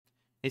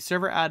A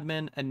server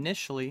admin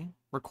initially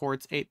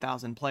records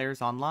 8,000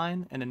 players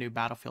online in a new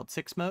Battlefield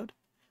 6 mode.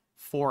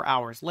 4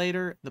 hours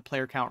later, the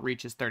player count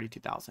reaches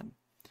 32,000.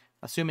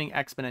 Assuming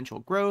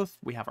exponential growth,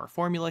 we have our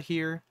formula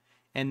here,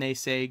 and they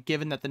say,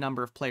 given that the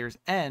number of players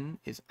n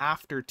is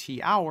after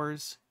t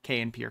hours,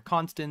 k and p are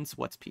constants,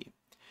 what's p?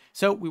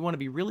 So we want to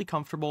be really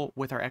comfortable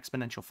with our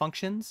exponential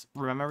functions.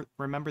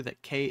 Remember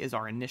that k is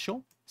our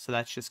initial, so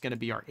that's just going to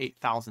be our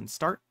 8,000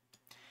 start.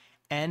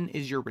 N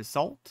is your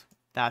result.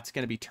 That's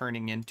going to be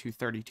turning into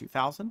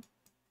 32,000.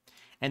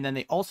 And then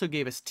they also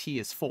gave us t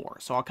as 4.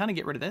 So I'll kind of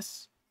get rid of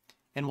this,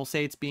 and we'll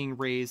say it's being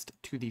raised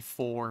to the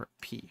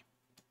 4p.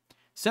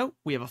 So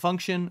we have a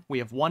function, we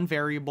have one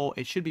variable,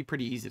 it should be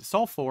pretty easy to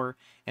solve for,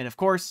 and of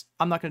course,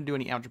 I'm not going to do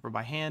any algebra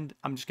by hand,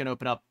 I'm just going to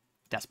open up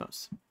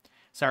desmos.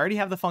 So I already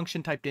have the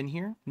function typed in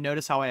here.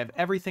 Notice how I have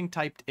everything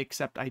typed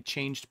except I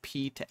changed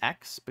p to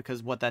x,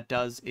 because what that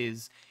does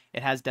is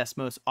it has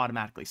desmos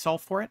automatically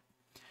solve for it.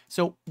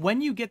 So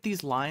when you get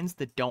these lines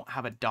that don't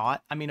have a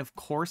dot, I mean, of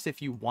course,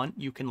 if you want,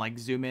 you can like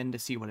zoom in to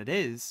see what it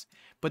is,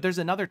 but there's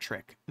another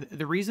trick.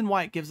 The reason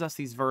why it gives us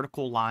these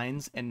vertical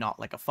lines and not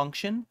like a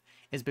function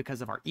is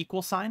because of our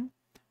equal sign.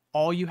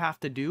 All you have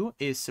to do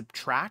is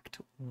subtract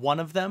one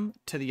of them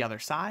to the other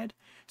side.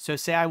 So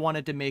say I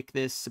wanted to make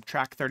this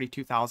subtract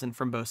 32,000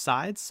 from both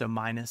sides, so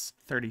minus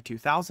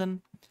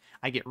 32,000.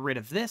 I get rid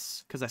of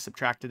this because I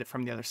subtracted it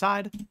from the other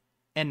side,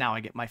 and now I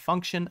get my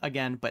function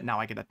again, but now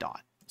I get a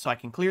dot. So I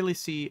can clearly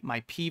see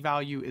my p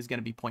value is going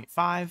to be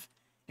 0.5,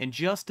 and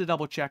just to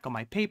double check on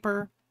my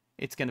paper,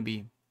 it's going to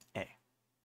be